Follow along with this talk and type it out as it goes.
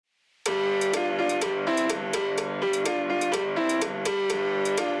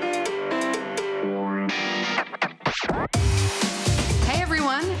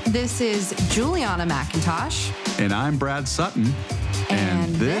This is Juliana McIntosh. And I'm Brad Sutton.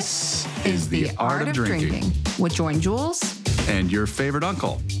 And this is The Art of Drinking with Join Jules and your favorite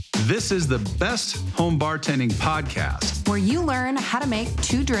uncle. This is the best home bartending podcast, where you learn how to make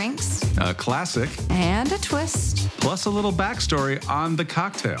 2 drinks, a classic, and a twist, plus a little backstory on the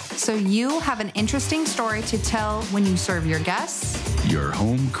cocktail. So you have an interesting story to tell when you serve your guests. Your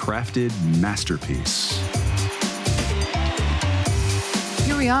home-crafted masterpiece.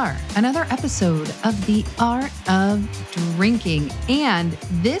 Here we are, another episode of The Art of Drinking. And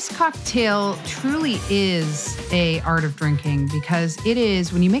this cocktail truly is a art of drinking because it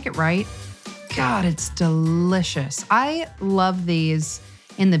is, when you make it right, God, it's delicious. I love these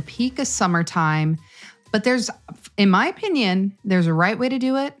in the peak of summertime, but there's, in my opinion, there's a right way to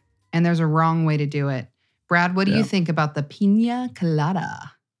do it and there's a wrong way to do it. Brad, what do you think about the pina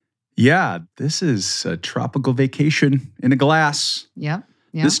colada? Yeah, this is a tropical vacation in a glass. Yep.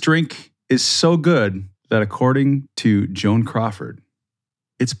 This drink is so good that according to Joan Crawford,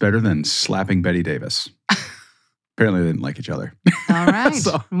 it's better than slapping Betty Davis. Apparently they didn't like each other. All right.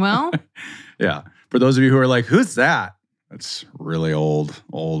 Well. Yeah. For those of you who are like, who's that? That's really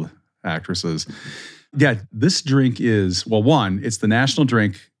old actresses. Yeah, this drink is, well, one, it's the national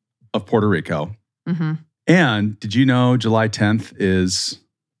drink of Puerto Rico. Mm-hmm. And did you know July 10th is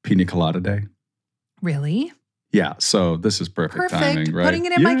Pina Colada Day? Really? Yeah, so this is perfect timing, right? Putting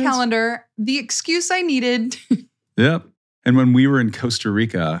it in my calendar, the excuse I needed. Yep. And when we were in Costa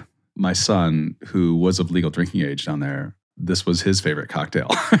Rica, my son, who was of legal drinking age down there, this was his favorite cocktail.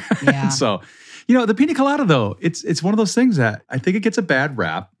 Yeah. So, you know, the pina colada, though, it's one of those things that I think it gets a bad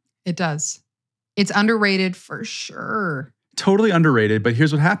rap. It does. It's underrated for sure. Totally underrated. But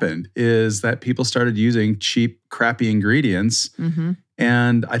here's what happened is that people started using cheap, crappy ingredients. Mm-hmm.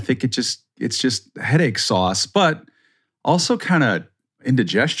 And I think it's just headache sauce, but also kind of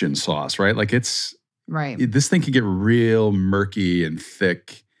indigestion sauce, right? Like this thing can get real murky and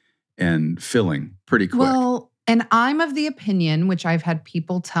thick and filling pretty quick. Well, and I'm of the opinion, which I've had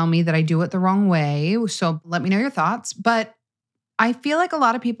people tell me that I do it the wrong way. So let me know your thoughts. But I feel like a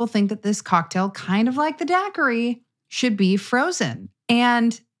lot of people think that this cocktail, kind of like the daiquiri, should be frozen.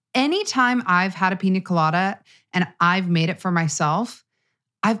 And anytime I've had a pina colada and I've made it for myself,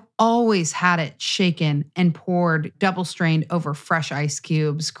 I've always had it shaken and poured, double strained over fresh ice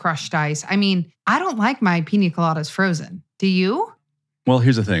cubes, crushed ice. I mean, I don't like my pina coladas frozen. Do you? Well,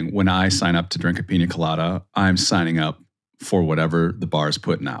 here's the thing. When I sign up to drink a pina colada, I'm signing up for whatever the bar is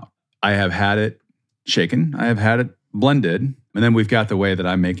putting out. I have had it shaken. I have had it blended. And then we've got the way that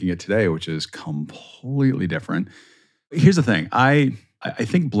I'm making it today, which is completely different. Here's the thing. I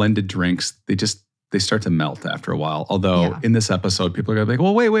think blended drinks, they start to melt after a while. Although in this episode, people are going to be like,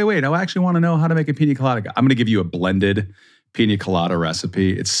 well, wait. I actually want to know how to make a pina colada. I'm going to give you a blended pina colada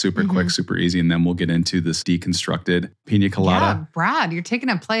recipe. It's super quick, super easy. And then we'll get into this deconstructed pina colada. Yeah, Brad, you're taking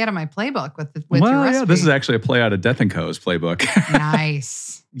a play out of my playbook with your recipe. Yeah, this is actually a play out of Death & Co.'s playbook.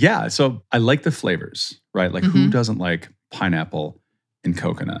 Nice. Yeah, so I like the flavors, right? Like who doesn't like pineapple and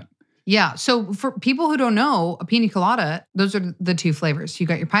coconut? Yeah. So for people who don't know, a pina colada, those are the 2 flavors. You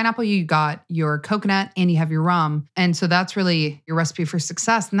got your pineapple, you got your coconut, and you have your rum. And so that's really your recipe for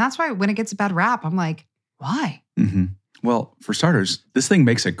success. And that's why when it gets a bad rap, I'm like, why? Mm-hmm. Well, for starters, this thing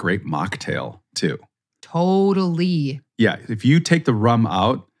makes a great mocktail too. Totally. Yeah. If you take the rum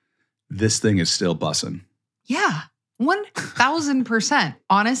out, this thing is still bussin'. Yeah. 1000%.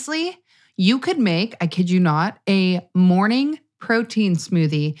 Honestly, you could make, I kid you not, a morning protein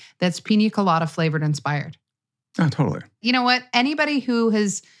smoothie that's pina colada flavored inspired. Oh, totally. You know what? Anybody who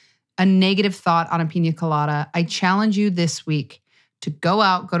has a negative thought on a pina colada, I challenge you this week to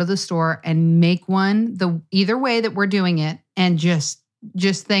go to the store and make one either way that we're doing it and just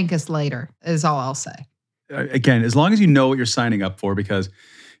thank us later is all I'll say. Again, as long as you know what you're signing up for, because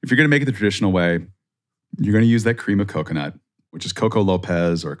if you're going to make it the traditional way, you're going to use that cream of coconut, which is Coco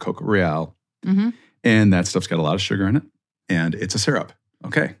Lopez or Coco Real. Mm-hmm. And that stuff's got a lot of sugar in it. And it's a syrup.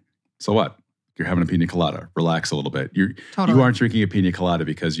 Okay. So what? You're having a pina colada. Relax a little bit. You aren't drinking a pina colada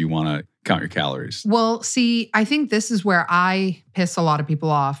because you want to count your calories. Well, see, I think this is where I piss a lot of people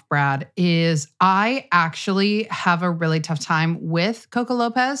off, Brad, is I actually have a really tough time with Coco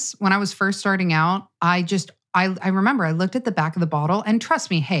Lopez. When I was first starting out, I remember I looked at the back of the bottle and trust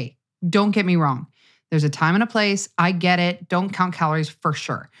me, hey, don't get me wrong. There's a time and a place. I get it. Don't count calories for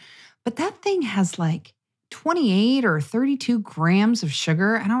sure. But that thing has like 28 or 32 grams of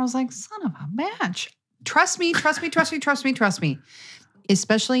sugar. And I was like, son of a bitch. Trust me.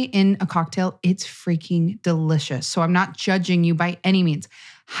 Especially in a cocktail, it's freaking delicious. So I'm not judging you by any means.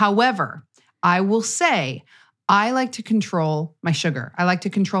 However, I will say I like to control my sugar. I like to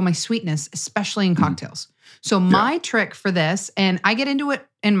control my sweetness, especially in cocktails. So my trick for this, and I get into it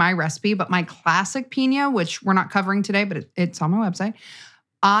in my recipe, but my classic pina, which we're not covering today, but it's on my website,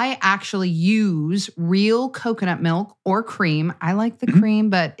 I actually use real coconut milk or cream. I like the cream,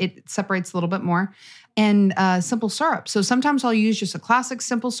 but it separates a little bit more. And simple syrup. So sometimes I'll use just a classic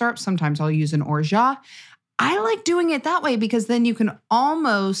simple syrup. Sometimes I'll use an orgeat. I like doing it that way because then you can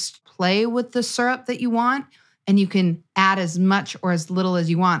almost play with the syrup that you want and you can add as much or as little as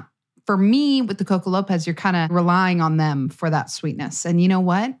you want. For me, with the Coco Lopez, you're kind of relying on them for that sweetness. And you know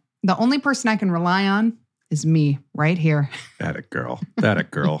what? The only person I can rely on is me right here. That a girl.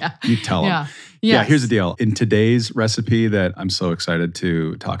 Yeah. You tell them. Yes. Yeah, here's the deal. In today's recipe that I'm so excited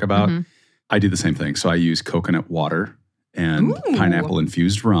to talk about, I do the same thing. So I use coconut water and pineapple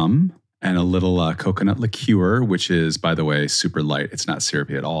infused rum and a little coconut liqueur, which is, by the way, super light. It's not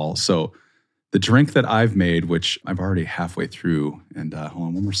syrupy at all. So the drink that I've made, which I'm already halfway through, and hold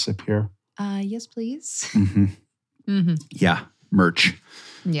on, one more sip here. Yes, please. Yeah, merch.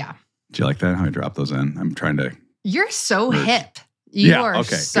 Yeah. Do you like that? How I drop those in? I'm trying to. You're so merch. Hip. You Yeah, are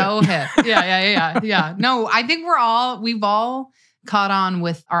okay, so hip. Yeah. No, I think we've all caught on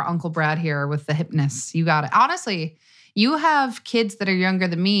with our Uncle Brad here with the hipness. You got it. Honestly, you have kids that are younger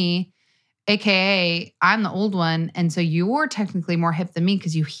than me, AKA I'm the old one. And so you're technically more hip than me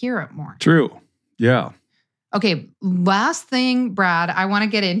because you hear it more. True. Yeah. Okay. Last thing, Brad, I want to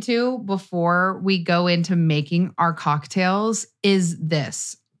get into before we go into making our cocktails is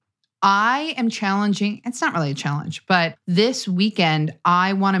this. I am challenging. It's not really a challenge, but this weekend,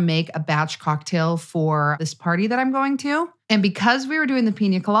 I want to make a batch cocktail for this party that I'm going to. And because we were doing the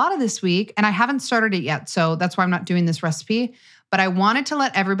pina colada this week, and I haven't started it yet, so that's why I'm not doing this recipe, but I wanted to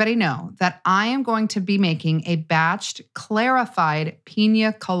let everybody know that I am going to be making a batched, clarified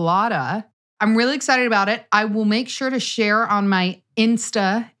pina colada. I'm really excited about it. I will make sure to share on my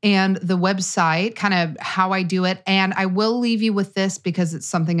Insta and the website kind of how I do it. And I will leave you with this because it's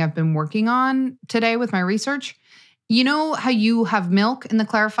something I've been working on today with my research. You know how you have milk in the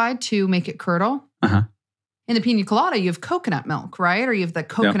clarified to make it curdle? Uh-huh. In the pina colada, you have coconut milk, right? Or you have the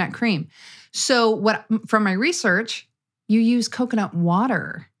coconut cream. So from my research, you use coconut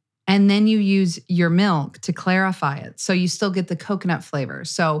water and then you use your milk to clarify it. So you still get the coconut flavor.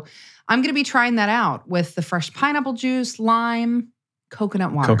 So I'm going to be trying that out with the fresh pineapple juice, lime,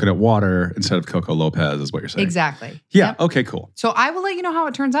 coconut water. Coconut water instead of Coco Lopez is what you're saying. Exactly. Yeah. Yep. Okay, cool. So I will let you know how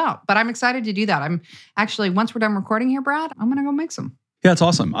it turns out, but I'm excited to do that. I'm actually, once we're done recording here, Brad, I'm going to go make some. Yeah, it's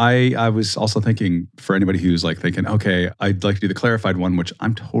awesome. I was also thinking for anybody who's like thinking, okay, I'd like to do the clarified one, which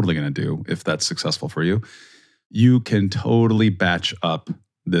I'm totally going to do if that's successful for you. You can totally batch up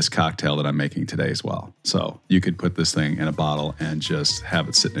this cocktail that I'm making today as well. So you could put this thing in a bottle and just have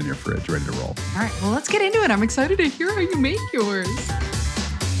it sitting in your fridge ready to roll. All right, well, let's get into it. I'm excited to hear how you make yours.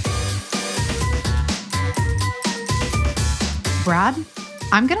 Brad,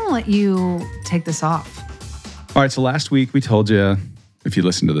 I'm going to let you take this off. All right, so last week we told you, if you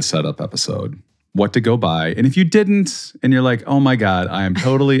listened to the setup episode, what to go buy. And if you didn't, and you're like, oh my God, I am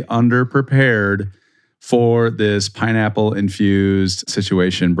totally underprepared for this pineapple infused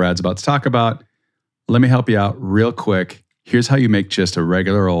situation Brad's about to talk about, let me help you out real quick. Here's how you make just a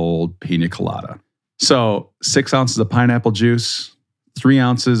regular old pina colada. So 6 ounces of pineapple juice, 3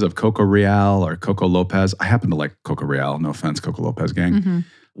 ounces of Coco Real or Coco Lopez. I happen to like Coco Real. No offense, Coco Lopez gang.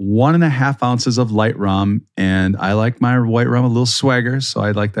 1.5 ounces of light rum. And I like my white rum a little swagger. So I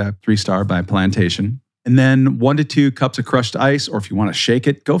like that 3-star by Plantation. And then 1 to 2 cups of crushed ice, or if you want to shake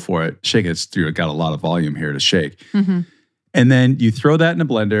it, go for it. Shake it. It's got a lot of volume here to shake. And then you throw that in a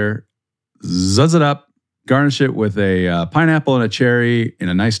blender, zuzz it up, garnish it with a pineapple and a cherry in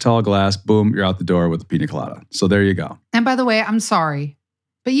a nice tall glass. Boom, you're out the door with a pina colada. So there you go. And by the way, I'm sorry,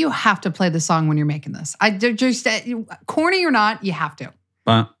 but you have to play the song when you're making this. I just corny or not, you have to.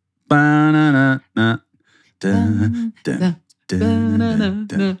 I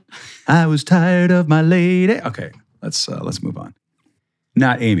was tired of my lady. Okay, let's move on.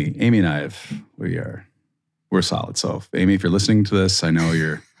 Not Amy. Amy and I we're solid. So Amy, if you're listening to this, I know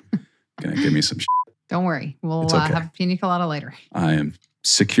you're gonna give me some shit. Don't worry. We'll okay. have a pina colada later. I am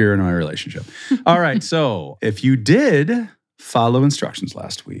secure in my relationship. All right. So if you did follow instructions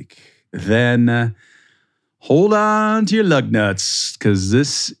last week, then hold on to your lug nuts because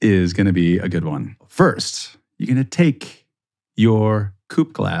this is going to be a good one. First, you're going to take your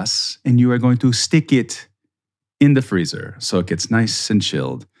coupe glass and you are going to stick it in the freezer so it gets nice and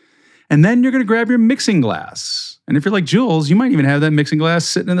chilled. And then you're going to grab your mixing glass. And if you're like Jules, you might even have that mixing glass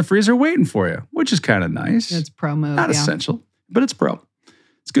sitting in the freezer waiting for you, which is kind of nice. It's pro mode. Not essential, but it's pro.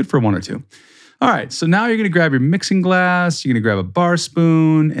 It's good for 1 or 2. All right, so now you're going to grab your mixing glass, you're going to grab a bar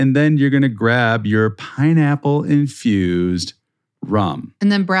spoon, and then you're going to grab your pineapple-infused rum.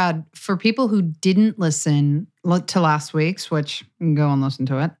 And then, Brad, for people who didn't listen to last week's, which you can go and listen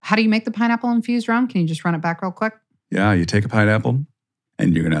to it, how do you make the pineapple-infused rum? Can you just run it back real quick? Yeah, you take a pineapple,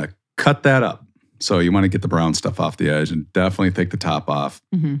 and you're going to cut that up. So you want to get the brown stuff off the edge and definitely take the top off.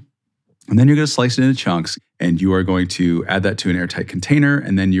 Mm-hmm. And then you're going to slice it into chunks, and you are going to add that to an airtight container,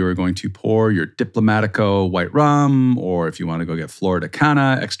 and then you are going to pour your Diplomatico white rum, or if you want to go get Florida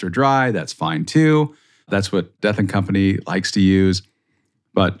Cana extra dry, that's fine too. That's what Death & Company likes to use.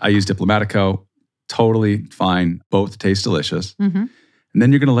 But I use Diplomatico, totally fine. Both taste delicious. Mm-hmm. And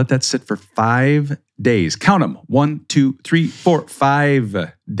then you're going to let that sit for 5 days. Count them. 1, 2, 3, 4,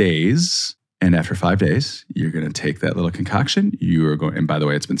 5 days. And after 5 days, you're going to take that little concoction. You are going, and by the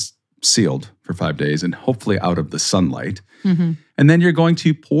way, it's been sealed for 5 days and hopefully out of the sunlight. Mm-hmm. And then you're going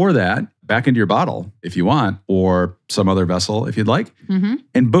to pour that back into your bottle if you want, or some other vessel if you'd like. Mm-hmm.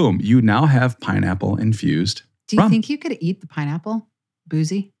 And boom, you now have pineapple infused Do you rum. think you could eat the pineapple?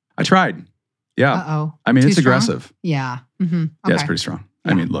 Boozy? I tried. Yeah. Uh-oh. I mean, Too it's strong? aggressive. Yeah. Mm-hmm. Okay. Yeah, it's pretty strong.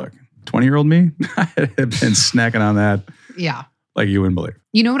 Yeah. I mean, look, 20-year-old me, I had been snacking on that Yeah. like you wouldn't believe.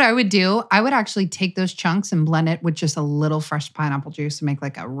 You know what I would do? I would actually take those chunks and blend it with just a little fresh pineapple juice to make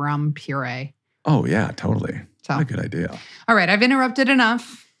like a rum puree. Oh, yeah, totally. So, What a good idea. all right, I've interrupted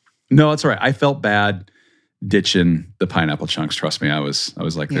enough. No, it's all right. I felt bad ditching the pineapple chunks. Trust me, I was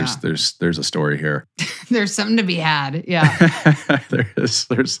like, there's a story here. There's something to be had. Yeah. there's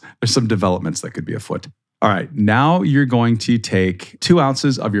some developments that could be afoot. All right, now you're going to take 2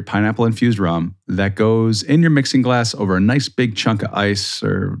 ounces of your pineapple infused rum that goes in your mixing glass over a nice big chunk of ice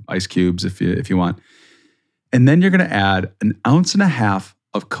or ice cubes if you want. And then you're going to add 1.5 ounces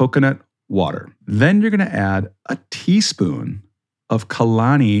of coconut water. Then you're going to add a teaspoon of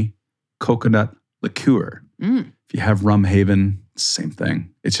Kalani coconut liqueur. Mm. If you have Rum Haven, same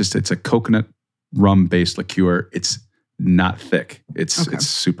thing. It's a coconut rum-based liqueur. It's not thick. It's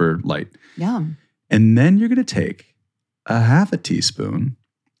super light. Yum. And then you're going to take 1/2 teaspoon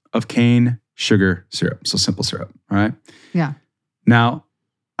of cane sugar syrup. So simple syrup, all right? Yeah. Now,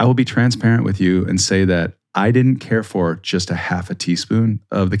 I will be transparent with you and say that I didn't care for just 1/2 teaspoon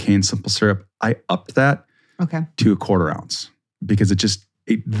of the cane simple syrup. I upped that Okay. to 1/4 ounce because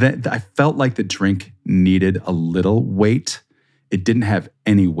I felt like the drink needed a little weight. It didn't have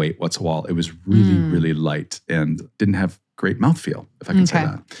any weight whatsoever. It was really, really light and didn't have great mouthfeel, if I can say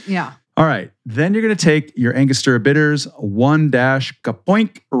that. Yeah. All right. Then you're going to take your Angostura bitters, 1 dash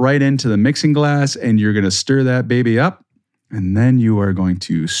kapoink right into the mixing glass, and you're going to stir that baby up. And then you are going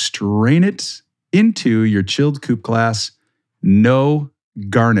to strain it into your chilled coupe glass. No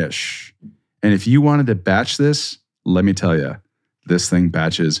garnish. And if you wanted to batch this, let me tell you, this thing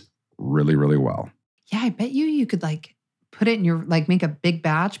batches really, really well. Yeah, I bet you could like put it in your, like make a big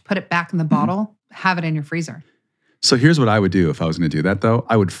batch, put it back in the bottle, have it in your freezer. So here's what I would do if I was going to do that, though.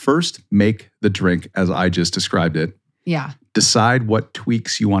 I would first make the drink as I just described it. Yeah. Decide what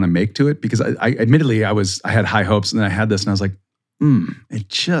tweaks you want to make to it. Because I admittedly, I had high hopes, and then I had this, and I was like, it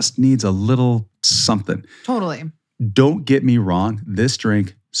just needs a little something. Totally. Don't get me wrong. This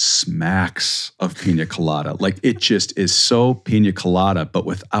drink smacks of pina colada. Like, it just is so pina colada, but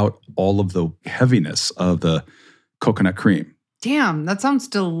without all of the heaviness of the coconut cream. Damn, that sounds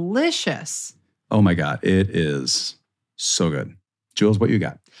delicious. Oh my God, it is so good. Jules, what you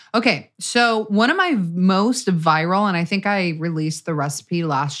got? Okay, so one of my most viral, and I think I released the recipe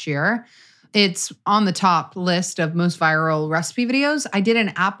last year. It's on the top list of most viral recipe videos. I did an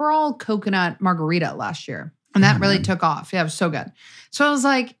Aperol coconut margarita last year, and that really took off. Yeah, it was so good. So I was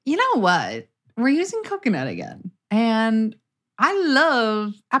like, you know what? We're using coconut again, and I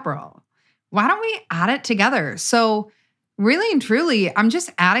love Aperol. Why don't we add it together? So really and truly, I'm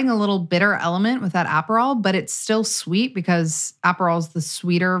just adding a little bitter element with that Aperol, but it's still sweet because Aperol is the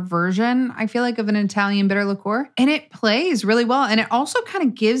sweeter version, I feel like, of an Italian bitter liqueur. And it plays really well. And it also kind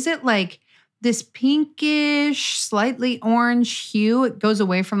of gives it like this pinkish, slightly orange hue. It goes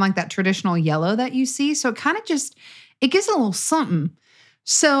away from like that traditional yellow that you see. So it kind of it gives it a little something.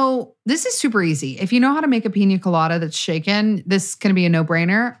 So this is super easy. If you know how to make a pina colada that's shaken, this is going to be a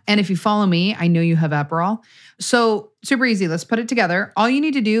no-brainer. And if you follow me, I know you have Aperol. So super easy. Let's put it together. All you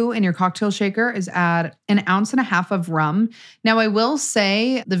need to do in your cocktail shaker is add 1.5 ounces of rum. Now, I will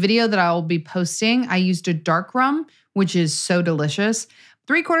say the video that I'll be posting, I used a dark rum, which is so delicious.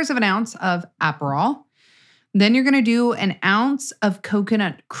 3/4 ounce of Aperol. Then you're going to do 1 ounce of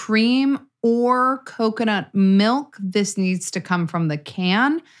coconut cream or coconut milk. This needs to come from the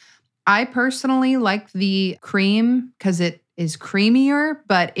can. I personally like the cream because it is creamier,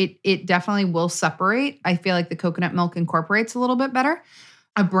 but it definitely will separate. I feel like the coconut milk incorporates a little bit better.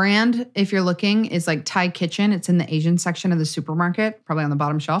 A brand, if you're looking, is like Thai Kitchen. It's in the Asian section of the supermarket, probably on the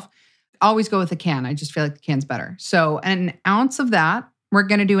bottom shelf. Always go with a can. I just feel like the can's better. So an ounce of that. We're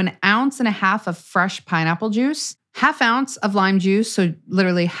going to do 1.5 ounces of fresh pineapple juice, 1/2 ounce of lime juice, so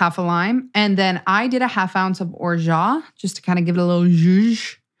literally half a lime. And then I did 1/2 ounce of orgeat, just to kind of give it a little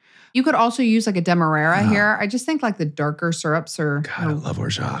zhuzh. You could also use like a demerara here. I just think like the darker syrups are... God, I love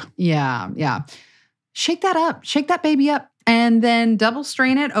orgeat. Yeah. Shake that up. Shake that baby up. And then double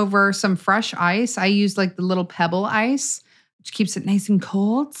strain it over some fresh ice. I use like the little pebble ice, which keeps it nice and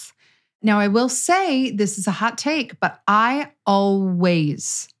cold. Now, I will say this is a hot take, but I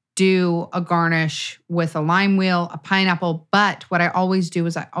always do a garnish with a lime wheel, a pineapple. But what I always do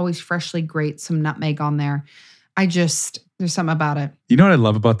is I always freshly grate some nutmeg on there. There's something about it. You know what I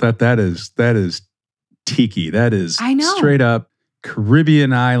love about that? That is tiki. That is straight up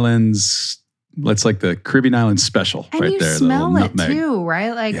Caribbean islands. That's like the Caribbean Islands special and right you there. Smell the it too, right?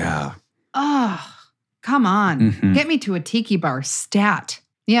 Like, yeah. Oh, come on. Mm-hmm. Get me to a tiki bar stat.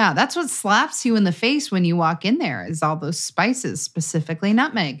 Yeah, that's what slaps you in the face when you walk in there is all those spices, specifically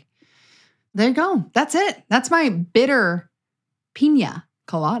nutmeg. There you go. That's it. That's my bitter pina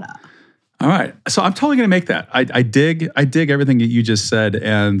colada. All right. So I'm totally going to make that. I dig everything that you just said.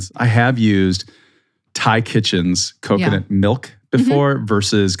 And I have used Thai Kitchen's coconut milk before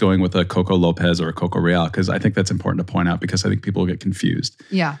versus going with a Coco Lopez or a Coco Real, because I think that's important to point out because I think people get confused.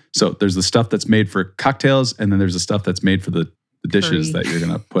 Yeah. So there's the stuff that's made for cocktails, and then there's the stuff that's made for the dishes that you're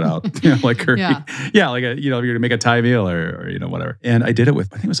going to put out, like curry. Yeah, like you're going to make a Thai meal or whatever. And I did it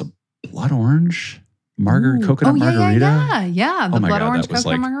with, I think it was a blood orange coconut margarita. Yeah. The blood orange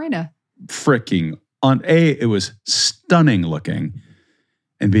coconut margarita. Freaking it was stunning looking.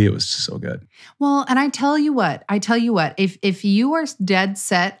 And B, it was so good. Well, and I tell you what, if you are dead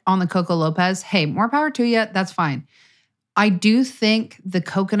set on the Coco Lopez, hey, more power to you. That's fine. I do think the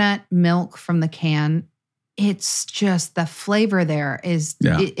coconut milk from the can, it's just the flavor there is,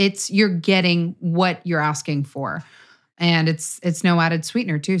 you're getting what you're asking for. And it's no added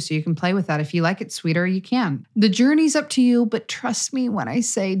sweetener too, so you can play with that. If you like it sweeter, you can. The journey's up to you, but trust me when I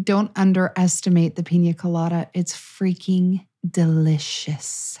say don't underestimate the pina colada. It's freaking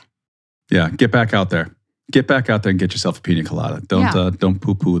delicious. Yeah, get back out there. Get back out there and get yourself a pina colada. Don't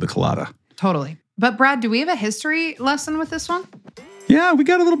poo-poo the colada. Totally. But Brad, do we have a history lesson with this one? Yeah, we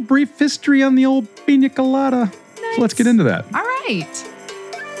got a little brief history on the old pina colada. Nice. So let's get into that. All right.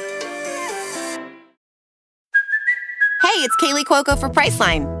 Hey, it's Kaylee Cuoco for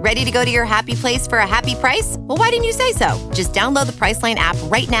Priceline. Ready to go to your happy place for a happy price? Well, why didn't you say so? Just download the Priceline app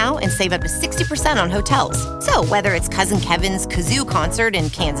right now and save up to 60% on hotels. So whether it's Cousin Kevin's Kazoo Concert in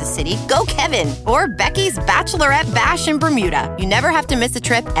Kansas City, go Kevin, or Becky's Bachelorette Bash in Bermuda, you never have to miss a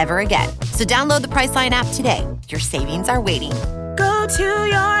trip ever again. So download the Priceline app today. Your savings are waiting. Go to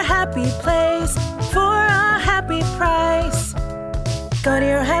your happy place for a happy price. Go to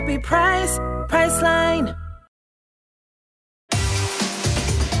your happy price, Priceline.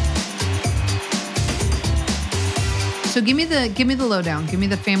 So give me the lowdown. Give me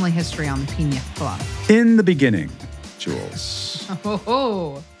the family history on the pina colada. In the beginning, Jules,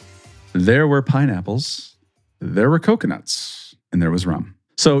 there were pineapples, there were coconuts, and there was rum.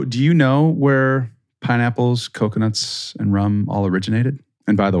 So do you know where pineapples, coconuts, and rum all originated?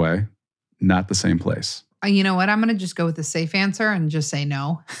 And by the way, not the same place. You know what? I'm going to just go with the safe answer and just say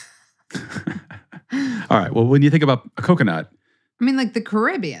no. All right. Well, when you think about a coconut. I mean, like the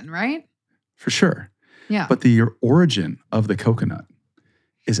Caribbean, right? For sure. Yeah. But the origin of the coconut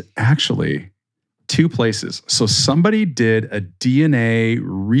is actually two places. So somebody did a DNA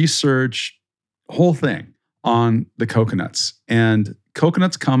research whole thing on the coconuts. And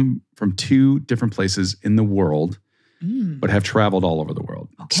coconuts come from two different places in the world, but have traveled all over the world.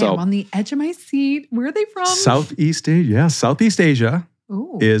 Okay, so, I'm on the edge of my seat. Where are they from? Southeast Asia. Yeah, Southeast Asia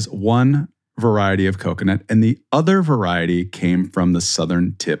is one variety of coconut. And the other variety came from the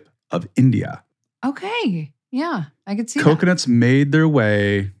southern tip of India. Okay. Yeah, I could see Coconuts made their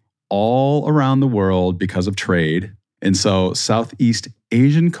way all around the world because of trade. And so Southeast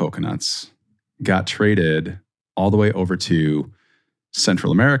Asian coconuts got traded all the way over to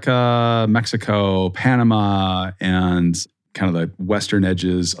Central America, Mexico, Panama, and kind of the western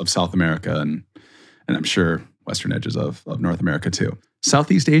edges of South America, and I'm sure western edges of North America too.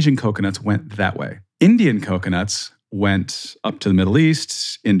 Southeast Asian coconuts went that way. Indian coconuts went up to the Middle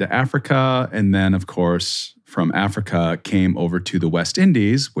East, into Africa, and then, of course, from Africa came over to the West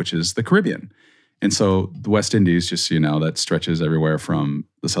Indies, which is the Caribbean. And so the West Indies, just so you know, that stretches everywhere from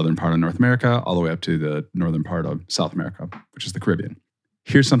the southern part of North America all the way up to the northern part of South America, which is the Caribbean.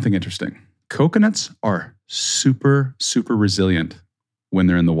 Here's something interesting. Coconuts are super, super resilient when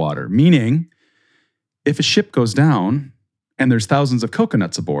they're in the water, meaning if a ship goes down and there's thousands of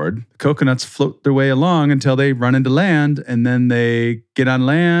coconuts aboard, the coconuts float their way along until they run into land, and then they get on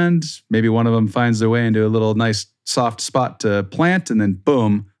land. Maybe one of them finds their way into a little nice soft spot to plant, and then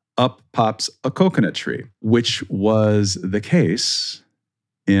boom, up pops a coconut tree, which was the case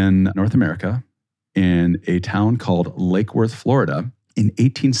in North America in a town called Lake Worth, Florida in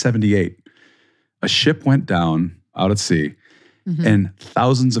 1878. A ship went down out at sea, and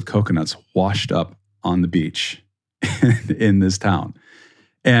thousands of coconuts washed up on the beach in this town.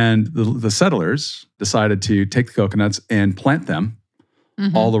 And the settlers decided to take the coconuts and plant them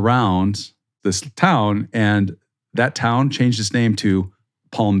all around this town. And that town changed its name to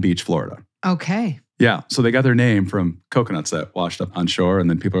Palm Beach, Florida. Okay. Yeah. So they got their name from coconuts that washed up on shore. And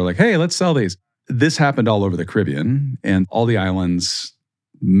then people are like, hey, let's sell these. This happened all over the Caribbean and all the islands.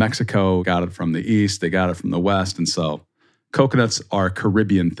 Mexico got it from the east. They got it from the west. And so coconuts are a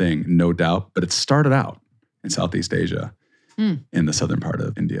Caribbean thing, no doubt. But it started out in Southeast Asia, in the southern part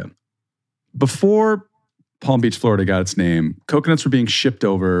of India. Before Palm Beach, Florida got its name, coconuts were being shipped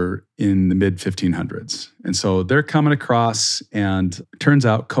over in the mid-1500s. And so they're coming across, and it turns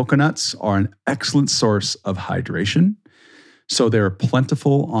out coconuts are an excellent source of hydration. So they're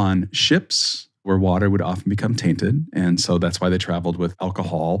plentiful on ships where water would often become tainted. And so that's why they traveled with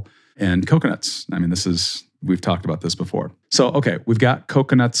alcohol and coconuts. I mean, we've talked about this before. So, okay, we've got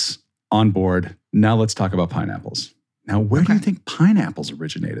coconuts on board. Now let's talk about pineapples. Now, where do you think pineapples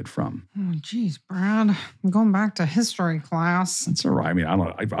originated from? Oh, geez, Brad. I'm going back to history class. That's all right. I mean, I don't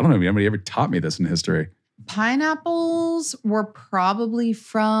know if anybody ever taught me this in history. Pineapples were probably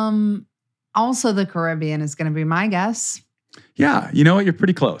from also the Caribbean is going to be my guess. Yeah. You know what? You're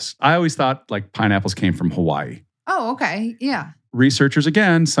pretty close. I always thought like pineapples came from Hawaii. Oh, okay. Yeah. Researchers,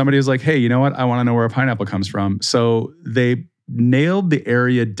 again, somebody was like, hey, you know what? I want to know where a pineapple comes from. So they nailed the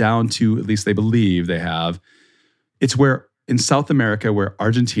area down to, at least they believe they have. It's where in South America, where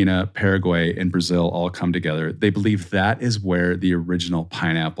Argentina, Paraguay, and Brazil all come together. They believe that is where the original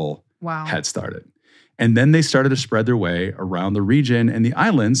pineapple had started. And then they started to spread their way around the region and the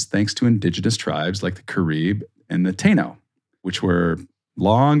islands thanks to indigenous tribes like the Carib and the Taino, which were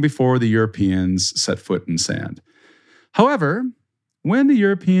long before the Europeans set foot in sand. However, when the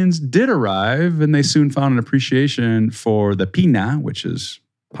Europeans did arrive and they soon found an appreciation for the pina, which is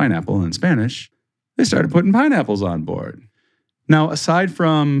pineapple in Spanish, they started putting pineapples on board. Now, aside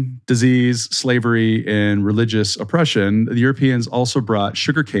from disease, slavery, and religious oppression, the Europeans also brought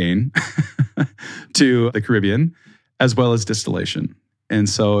sugarcane to the Caribbean, as well as distillation. And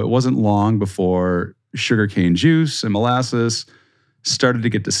so it wasn't long before sugarcane juice and molasses started to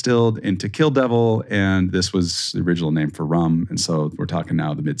get distilled into Kill Devil, and this was the original name for rum. And so we're talking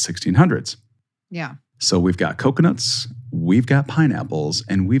now the mid-1600s. Yeah. So we've got coconuts, we've got pineapples,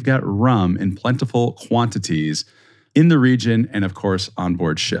 and we've got rum in plentiful quantities in the region and, of course, on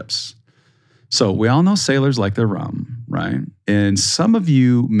board ships. So we all know sailors like their rum, right? And some of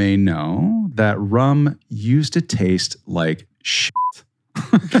you may know that rum used to taste like shit.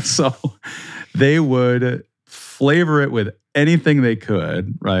 So they would flavor it with anything they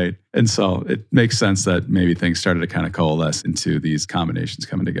could, right? And so it makes sense that maybe things started to kind of coalesce into these combinations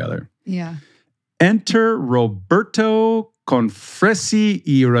coming together. Yeah. Enter Roberto Confresi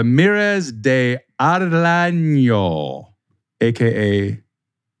y Ramirez de Arlaño, a.k.a.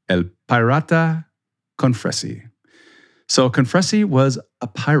 El Pirata Confresi. So Confresi was a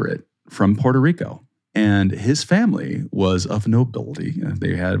pirate from Puerto Rico, and his family was of nobility.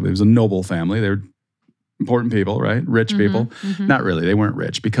 It was a noble family. They were important people, right? Rich people. Mm-hmm. Not really. They weren't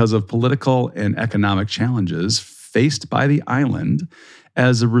rich because of political and economic challenges faced by the island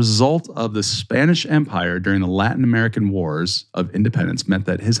as a result of the Spanish Empire during the Latin American Wars of Independence meant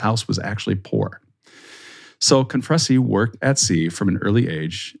that his house was actually poor. So Confresi worked at sea from an early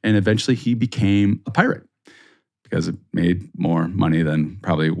age, and eventually he became a pirate because it made more money than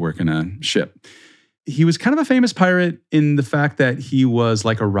probably working a ship. He was kind of a famous pirate in the fact that he was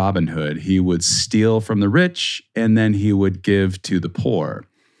like a Robin Hood. He would steal from the rich and then he would give to the poor,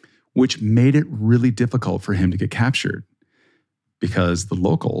 which made it really difficult for him to get captured because the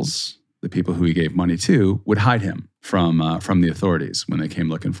locals, the people who he gave money to, would hide him from the authorities when they came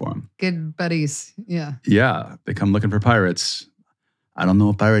looking for him. Good buddies. Yeah. Yeah. They come looking for pirates. I don't know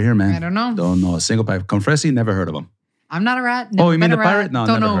a pirate here, man. I don't know. Don't know a single pirate. Confresi, never heard of him. I'm not a rat. Oh, you mean the pirate? No,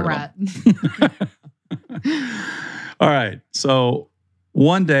 don't never know heard a rat. All right. So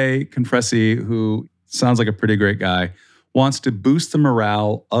one day, Confresi, who sounds like a pretty great guy, wants to boost the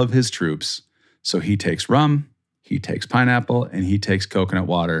morale of his troops. So he takes rum, he takes pineapple, and he takes coconut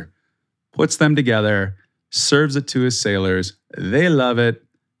water, puts them together, serves it to his sailors. They love it.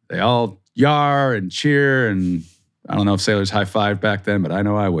 They all yar and cheer. And I don't know if sailors high-fived back then, but I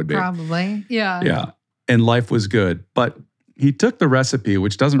know I would be. Probably. Yeah. Yeah. And life was good. But he took the recipe,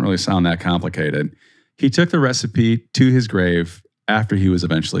 which doesn't really sound that complicated. He took the recipe to his grave after he was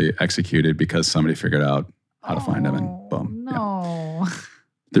eventually executed because somebody figured out how to find him, and boom. No. Yeah.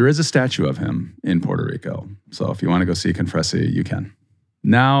 There is a statue of him in Puerto Rico. So if you want to go see Confressi, you can.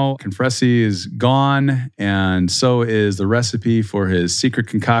 Now, Confressi is gone, and so is the recipe for his secret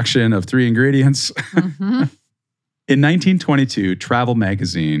concoction of 3 ingredients. Mm-hmm. In 1922, Travel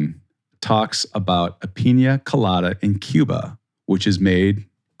Magazine talks about a pina colada in Cuba, which is made,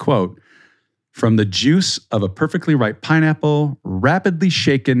 quote, from the juice of a perfectly ripe pineapple, rapidly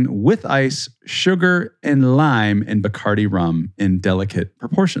shaken with ice, sugar, and lime and Bacardi rum in delicate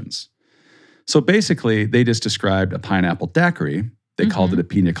proportions. So basically, they just described a pineapple daiquiri. They called it a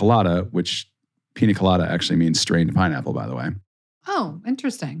pina colada, which pina colada actually means strained pineapple, by the way. Oh,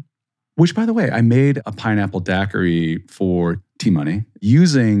 interesting. Which, by the way, I made a pineapple daiquiri for T-Money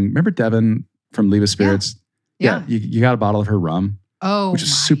using, remember Devin from Leave Us Spirits? Yeah. You got a bottle of her rum. Oh, which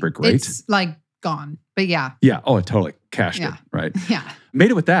is super great. It's like gone, but yeah. Yeah. Oh, it totally cashed it, right? Yeah.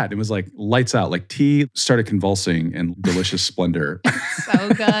 Made it with that. It was like lights out. Like tea started convulsing in delicious splendor. So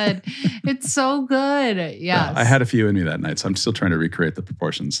good. It's so good. Yes. Yeah, I had a few in me that night, so I'm still trying to recreate the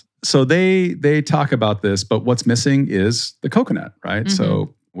proportions. So they talk about this, but what's missing is the coconut, right?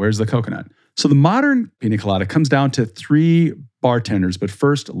 So where's the coconut? So the modern pina colada comes down to 3 bartenders. But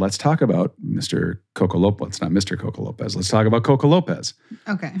first, let's talk about Mr. Coco Lopez. It's not Mr. Coco Lopez. Let's talk about Coco Lopez.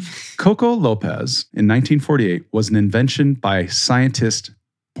 Okay. Coco Lopez in 1948 was an invention by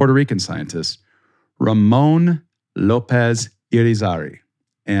Puerto Rican scientist, Ramon Lopez Irizarry.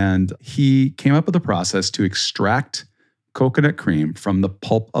 And he came up with a process to extract coconut cream from the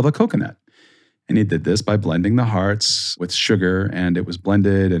pulp of a coconut. And he did this by blending the hearts with sugar, and it was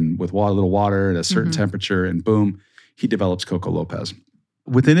blended and with a little water at a certain temperature, and boom, he develops Coco Lopez.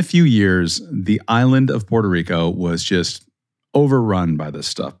 Within a few years, the island of Puerto Rico was just overrun by this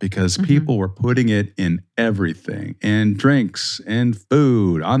stuff because people were putting it in everything, in drinks, in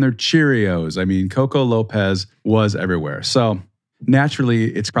food, on their Cheerios. I mean, Coco Lopez was everywhere. So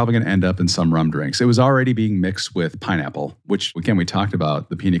naturally, it's probably going to end up in some rum drinks. It was already being mixed with pineapple, which, again, we talked about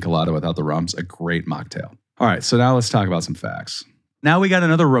the pina colada without the rum's a great mocktail. All right, so now let's talk about some facts. Now we got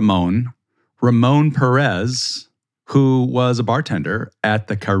another Ramon Perez, who was a bartender at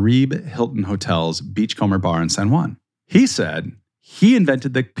the Caribe Hilton Hotel's Beachcomber Bar in San Juan. He said he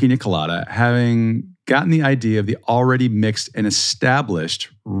invented the pina colada having gotten the idea of the already mixed and established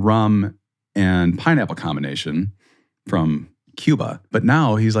rum and pineapple combination from Cuba. But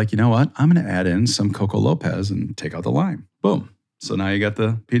now he's like, you know what? I'm going to add in some Coco Lopez and take out the lime. Boom. So now you got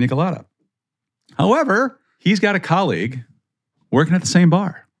the pina colada. However, he's got a colleague working at the same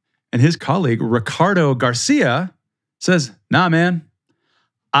bar. And his colleague, Ricardo Garcia, says, nah, man,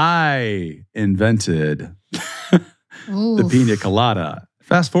 I invented the pina colada.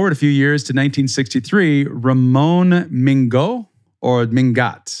 Fast forward a few years to 1963, Ramon Mingot, or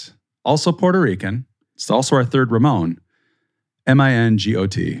Mingot, also Puerto Rican. It's also our third Ramon.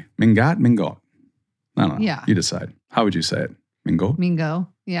 Mingot. Mingot. I don't know. Yeah. You decide. How would you say it? Mingot? Mingo.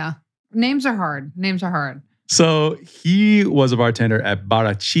 Yeah. Names are hard. So he was a bartender at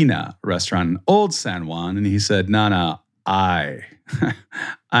Barachina restaurant in Old San Juan. And he said, no,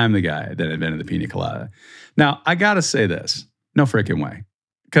 I'm the guy that invented the pina colada. Now, I got to say this. No freaking way.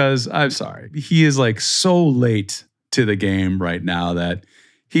 Because I'm sorry. He is like so late to the game right now that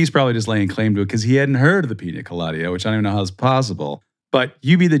he's probably just laying claim to it because he hadn't heard of the pina colada, which I don't even know how it's possible. But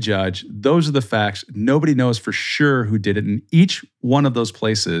you be the judge. Those are the facts. Nobody knows for sure who did it. And each one of those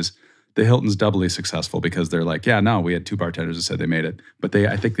places, the Hilton's doubly successful because they're like, yeah, no, we had 2 bartenders who said they made it. But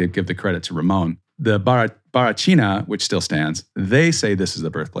I think they'd give the credit to Ramon. The Barachina, which still stands, they say this is the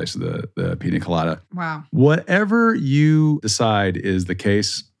birthplace of the pina colada. Wow. Whatever you decide is the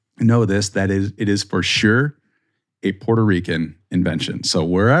case, know this, it is for sure a Puerto Rican invention. So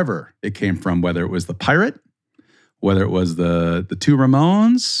wherever it came from, whether it was the pirate, whether it was the 2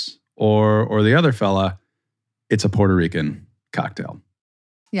 Ramones or the other fella, it's a Puerto Rican cocktail.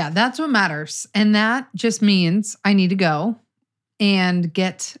 Yeah, that's what matters. And that just means I need to go and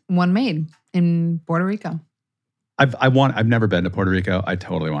get one made in Puerto Rico. I've never been to Puerto Rico. I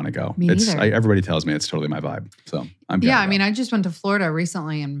totally want to go. Me neither. Everybody tells me it's totally my vibe. So I'm I mean, I just went to Florida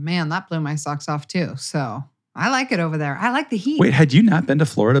recently and man, that blew my socks off too. So I like it over there. I like the heat. Wait, had you not been to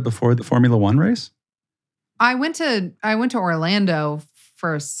Florida before the Formula One race? I went to Orlando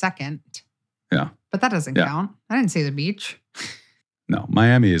for a second. Yeah. But that doesn't count. I didn't see the beach. No,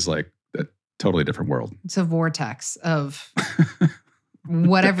 Miami is like a totally different world. It's a vortex of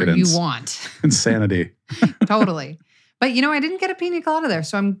whatever you want. Insanity. Totally. But I didn't get a pina colada there.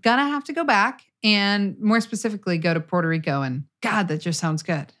 So I'm going to have to go back and more specifically go to Puerto Rico. And God, that just sounds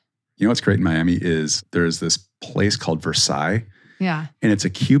good. You know what's great in Miami is there's this place called Versailles. Yeah. And it's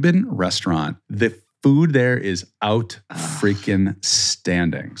a Cuban restaurant. The food there is out freaking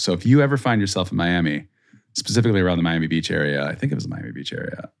standing. So if you ever find yourself in Miami, specifically around the Miami Beach area, I think it was the Miami Beach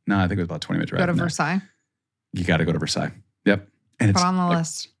area. No, I think it was about 20 minutes right. Go to Versailles. You got to go to Versailles. Yep. And Put it's on the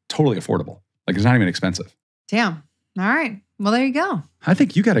list. Totally affordable. Like it's not even expensive. Damn. All right. Well, there you go. I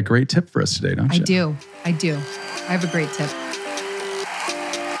think you got a great tip for us today, don't you? I do. I have a great tip.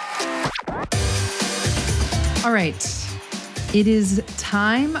 All right. It is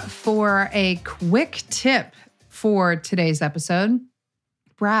time for a quick tip for today's episode.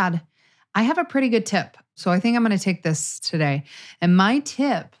 Brad, I have a pretty good tip. So I think I'm going to take this today. And my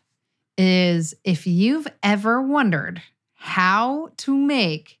tip is if you've ever wondered how to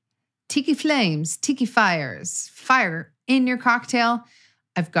make tiki flames, tiki fires, fire in your cocktail,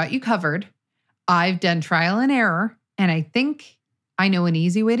 I've got you covered. I've done trial and error, and I think I know an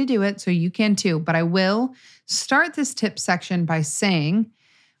easy way to do it, so you can too. But I will start this tip section by saying,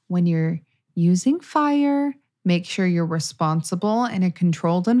 when you're using fire, make sure you're responsible in a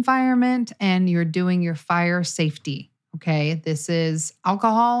controlled environment and you're doing your fire safety. Okay, this is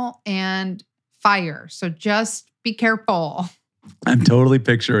alcohol and fire, so just be careful. I'm totally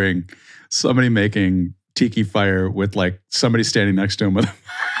picturing somebody making tiki fire with like somebody standing next to him with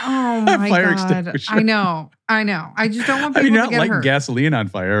Oh a my fire God. extinguisher. I know. I just don't want people you're to not get lighting hurt. gasoline on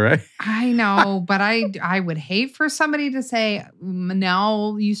fire, right? I know, but I would hate for somebody to say,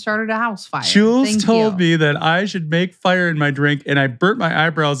 now you started a house fire. Jules Thank told you. me that I should make fire in my drink, and I burnt my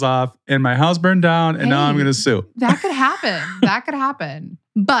eyebrows off, and my house burned down, and now I'm going to sue. That could happen.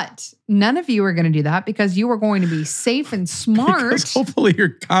 But none of you are going to do that because you are going to be safe and smart. Because hopefully you're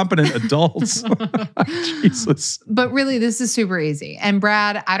competent adults. Jesus. But really, this is super easy. And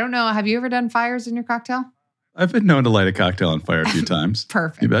Brad, I don't know, have you ever done fires in your cocktail? I've been known to light a cocktail on fire a few times.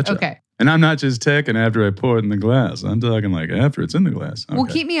 Perfect. You betcha. Okay. And I'm not just taking after I pour it in the glass. I'm talking like after it's in the glass. Okay. Well,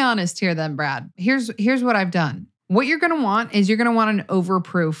 keep me honest here then, Brad. Here's what I've done. What you're going to want is you're going to want an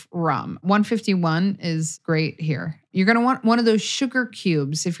overproof rum. 151 is great here. You're going to want one of those sugar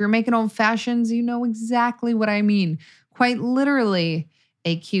cubes. If you're making old fashions, you know exactly what I mean. Quite literally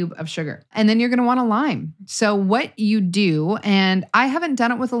a cube of sugar. And then you're going to want a lime. So what you do, and I haven't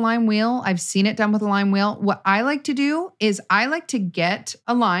done it with a lime wheel. I've seen it done with a lime wheel. What I like to do is I like to get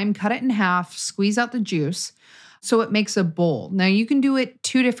a lime, cut it in half, squeeze out the juice so it makes a bowl. Now you can do it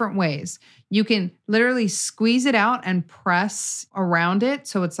two different ways. You can literally squeeze it out and press around it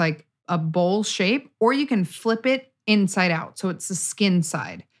so it's like a bowl shape, or you can flip it inside out so it's the skin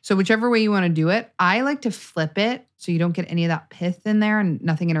side. So whichever way you want to do it, I like to flip it so you don't get any of that pith in there and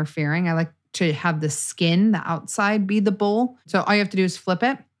nothing interfering. I like to have the skin, the outside, be the bowl. So all you have to do is flip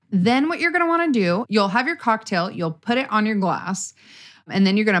it. Then what you're going to want to do, you'll have your cocktail, you'll put it on your glass, and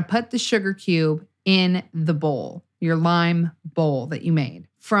then you're going to put the sugar cube in the bowl, your lime bowl that you made.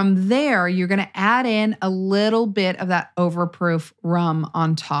 From there, you're going to add in a little bit of that overproof rum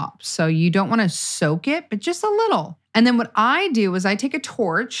on top. So you don't want to soak it, but just a little. And then what I do is I take a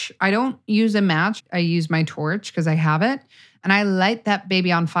torch. I don't use a match. I use my torch because I have it. And I light that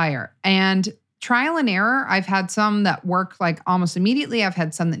baby on fire. And trial and error, I've had some that work like almost immediately. I've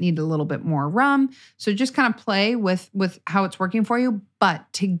had some that need a little bit more rum. So just kind of play with how it's working for you.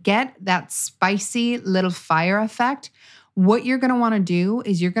 But to get that spicy little fire effect, what you're going to want to do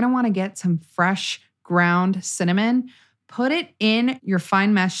is you're going to want to get some fresh ground cinnamon, put it in your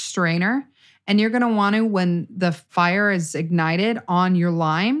fine mesh strainer, and you're going to want to, when the fire is ignited on your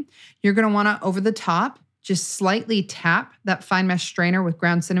lime, you're going to want to, over the top, just slightly tap that fine mesh strainer with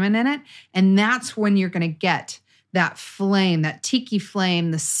ground cinnamon in it. And that's when you're going to get that flame, that tiki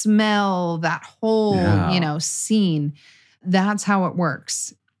flame, the smell, that whole, scene. That's how it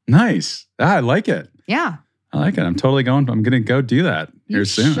works. Nice. I like it. Yeah. I like it. I'm totally going. I'm going to go do that here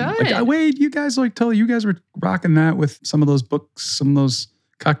soon. Should. Like, wait, you guys you guys were rocking that with some of those books, some of those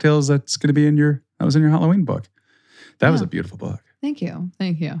cocktails that was in your Halloween book. That was a beautiful book. Thank you.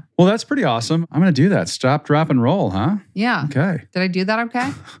 Well, that's pretty awesome. I'm going to do that. Stop, drop, and roll, huh? Yeah. Okay. Did I do that okay?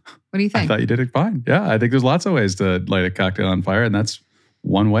 What do you think? I thought you did it fine. Yeah, I think there's lots of ways to light a cocktail on fire, and that's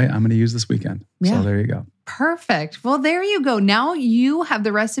one way I'm going to use this weekend. Yeah. So there you go. Perfect. Well, there you go. Now you have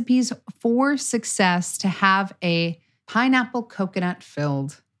the recipes for success to have a pineapple coconut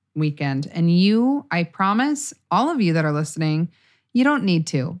filled weekend. And you, I promise, all of you that are listening, you don't need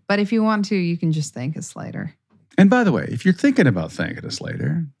to. But if you want to, you can just thank us later. And by the way, if you're thinking about thanking us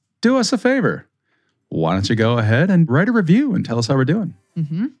later, do us a favor. Why don't you go ahead and write a review and tell us how we're doing?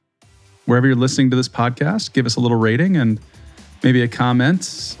 Mm-hmm. Wherever you're listening to this podcast, give us a little rating and maybe a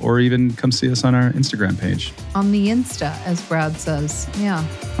comment, or even come see us on our Instagram page. On the Insta, as Brad says. Yeah.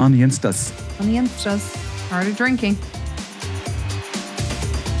 On the Instas. On the Instas. Art of Drinking.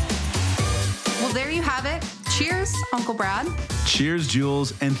 Well, there you have it. Cheers, Uncle Brad. Cheers,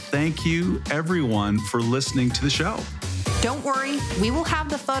 Jules. And thank you, everyone, for listening to the show. Don't worry, we will have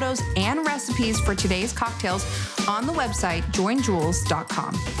the photos and recipes for today's cocktails on the website,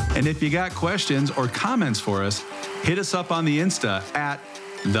 joinjules.com. And if you got questions or comments for us, hit us up on the Insta at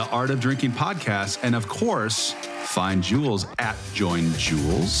The Art of Drinking Podcast. And of course, find Jules at Join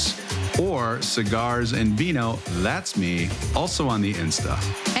Jules, or Cigars and Vino, that's me, also on the Insta.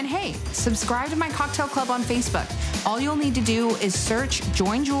 And hey, subscribe to my cocktail club on Facebook. All you'll need to do is search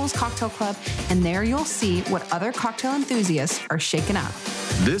Join Jules Cocktail Club, and there you'll see what other cocktail enthusiasts are shaking up.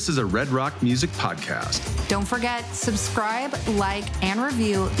 This is a Red Rock Music Podcast. Don't forget, subscribe, like, and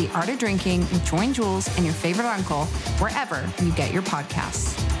review The Art of Drinking with Join Jules and your favorite uncle, wherever you get your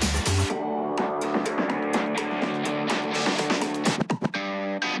podcasts.